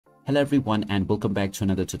Hello everyone and welcome back to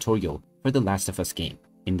another tutorial for The Last of Us game.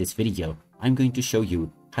 In this video, I'm going to show you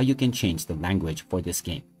how you can change the language for this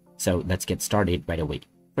game. So let's get started right away.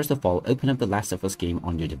 First of all, open up The Last of Us game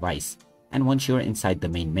on your device, and once you're inside the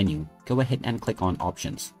main menu, go ahead and click on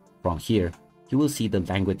Options. From here, you will see the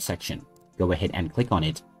language section. Go ahead and click on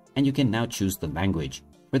it, and you can now choose the language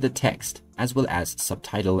for the text as well as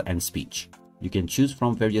subtitle and speech. You can choose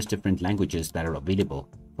from various different languages that are available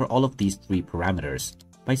for all of these three parameters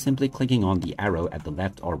by simply clicking on the arrow at the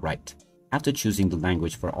left or right. After choosing the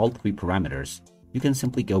language for all three parameters, you can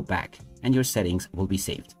simply go back and your settings will be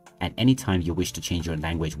saved. At any time you wish to change your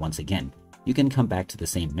language once again, you can come back to the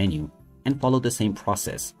same menu and follow the same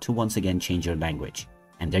process to once again change your language.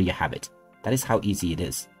 And there you have it. That is how easy it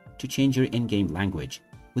is to change your in-game language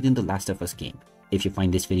within The Last of Us game. If you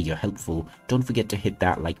find this video helpful, don't forget to hit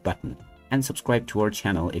that like button and subscribe to our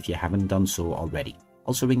channel if you haven't done so already.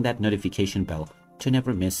 Also ring that notification bell to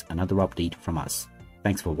never miss another update from us.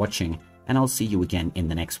 Thanks for watching, and I'll see you again in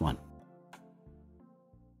the next one.